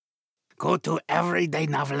go to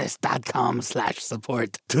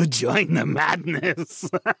everydaynovelist.com/support to join the madness.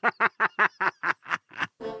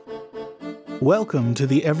 Welcome to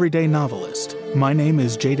The Everyday Novelist. My name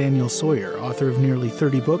is J. Daniel Sawyer, author of nearly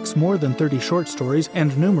 30 books, more than 30 short stories,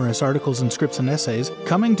 and numerous articles and scripts and essays,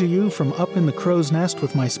 coming to you from up in the crow's nest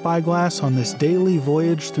with my spyglass on this daily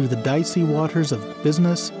voyage through the dicey waters of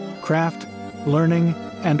business, craft, learning,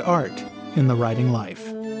 and art in the writing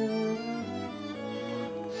life.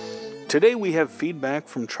 Today we have feedback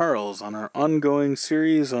from Charles on our ongoing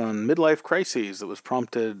series on midlife crises that was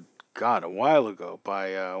prompted a while ago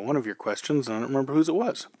by one of your questions, and I don't remember whose it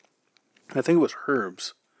was. I think it was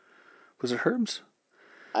Herb's. Was it Herb's?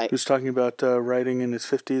 He was talking about writing in his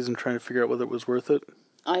 50s and trying to figure out whether it was worth it.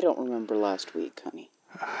 I don't remember last week, honey.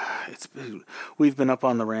 We've been up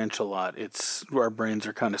on the ranch a lot. Our brains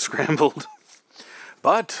are kind of scrambled.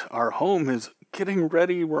 But our home is getting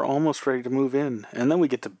ready. We're almost ready to move in. And then we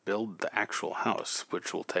get to build the actual house,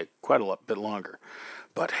 which will take quite a bit longer.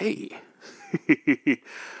 But hey...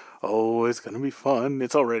 Oh, it's going to be fun.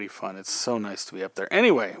 It's already fun. It's so nice to be up there.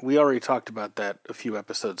 Anyway, we already talked about that a few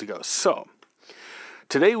episodes ago. So,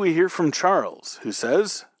 today we hear from Charles, who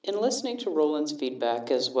says, in listening to Roland's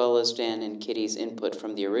feedback as well as Dan and Kitty's input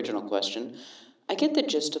from the original question, I get the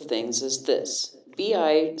gist of things as this.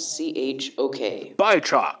 B-I-C-H-O-K.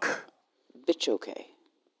 Bichock. Bitch-okay.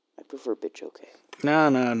 I prefer bitch-okay.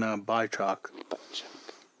 No, bichock.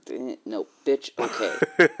 Bichock. No, bitch, okay.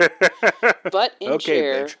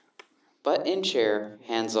 But in chair,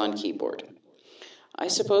 hands on keyboard. I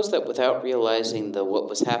suppose that without realizing what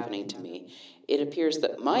was happening to me, it appears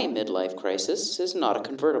that my midlife crisis is not a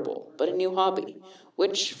convertible, but a new hobby,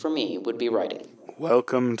 which, for me, would be writing.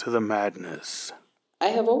 Welcome to the madness. I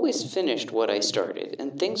have always finished what I started,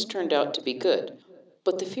 and things turned out to be good.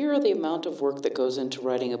 But the fear of the amount of work that goes into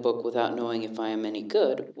writing a book without knowing if I am any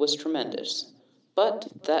good was tremendous. But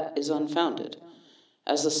that is unfounded.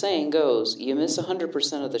 As the saying goes, you miss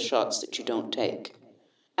 100% of the shots that you don't take.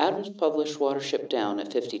 Adams published Watership Down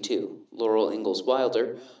at 52. Laurel Ingalls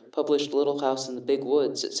Wilder published Little House in the Big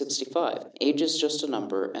Woods at 65. Age is just a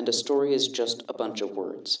number, and a story is just a bunch of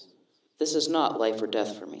words. This is not life or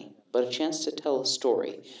death for me, but a chance to tell a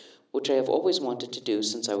story, which I have always wanted to do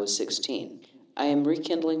since I was 16. I am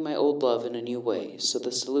rekindling my old love in a new way, so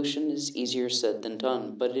the solution is easier said than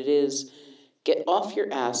done, but it is... get off your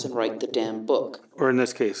ass and write the damn book. Or in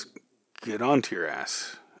this case, get onto your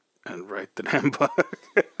ass and write the damn book.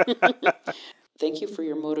 Thank you for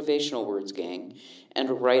your motivational words, gang.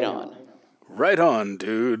 And write on. Right on,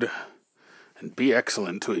 dude. And be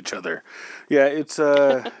excellent to each other. Yeah, it's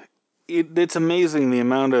it's amazing the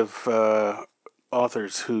amount of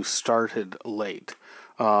authors who started late.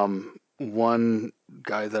 One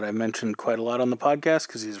guy that I mentioned quite a lot on the podcast,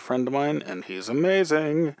 because he's a friend of mine, and he's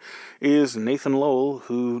amazing, is Nathan Lowell,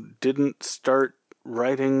 who didn't start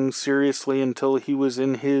writing seriously until he was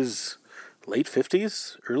in his late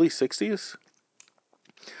 50s, early 60s.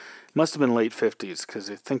 Must have been late 50s,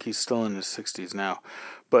 because I think he's still in his 60s now.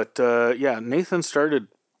 But, yeah, Nathan started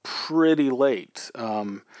pretty late,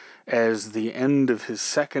 as the end of his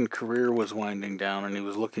second career was winding down and he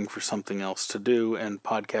was looking for something else to do, and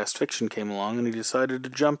podcast fiction came along and he decided to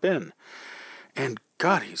jump in. And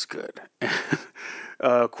God, he's good.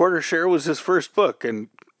 Quarter Share was his first book, and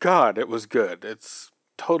God, it was good. It's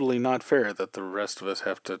totally not fair that the rest of us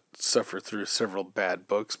have to suffer through several bad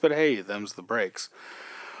books, but hey, them's the breaks.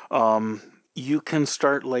 You can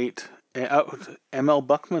start late. M.L.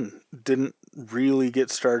 Buckman didn't really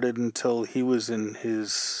get started until he was in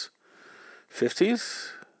his 50s?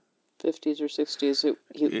 50s or 60s.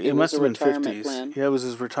 It must have been 50s. Plan. Yeah, it was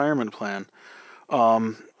his retirement plan.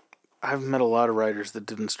 I've met a lot of writers that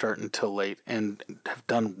didn't start until late and have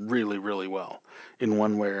done really, really well in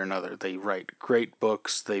one way or another. They write great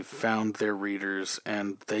books, they've found their readers,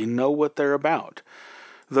 and they know what they're about.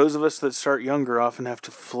 Those of us that start younger often have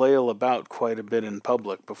to flail about quite a bit in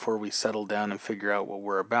public before we settle down and figure out what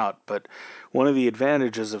we're about. But one of the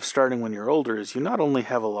advantages of starting when you're older is you not only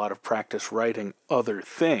have a lot of practice writing other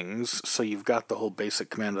things, so you've got the whole basic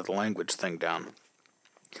command of the language thing down,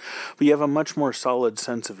 but you have a much more solid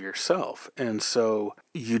sense of yourself, and so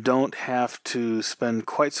you don't have to spend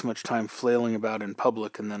quite so much time flailing about in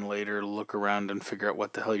public and then later look around and figure out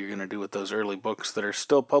what the hell you're going to do with those early books that are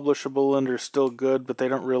still publishable and are still good, but they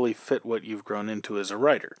don't really fit what you've grown into as a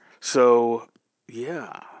writer. So,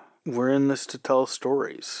 yeah, we're in this to tell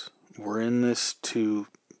stories. We're in this to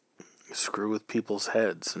screw with people's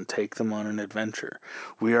heads and take them on an adventure.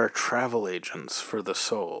 We are travel agents for the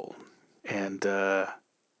soul, and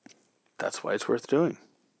that's why it's worth doing.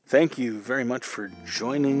 Thank you very much for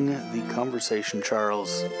joining the conversation,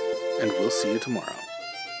 Charles. and we'll see you tomorrow.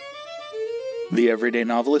 The Everyday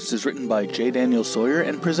Novelist is written by J. Daniel Sawyer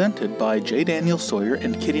and presented by J. Daniel Sawyer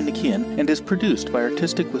and Kitty Nakian and is produced by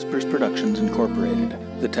Artistic Whispers Productions, Incorporated.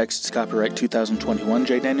 The text is copyright 2021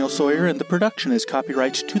 J. Daniel Sawyer and the production is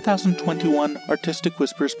copyright 2021 Artistic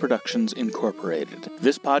Whispers Productions, Incorporated.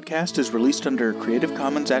 This podcast is released under a Creative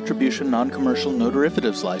Commons Attribution Non-Commercial No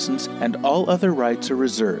Derivatives license and all other rights are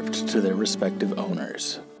reserved to their respective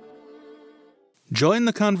owners. Join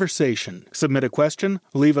the conversation. Submit a question,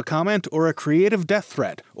 leave a comment, or a creative death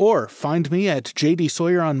threat. Or find me at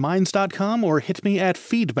jdsawyeronminds.com or hit me at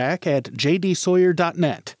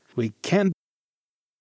feedback@jdsawyer.net. We can't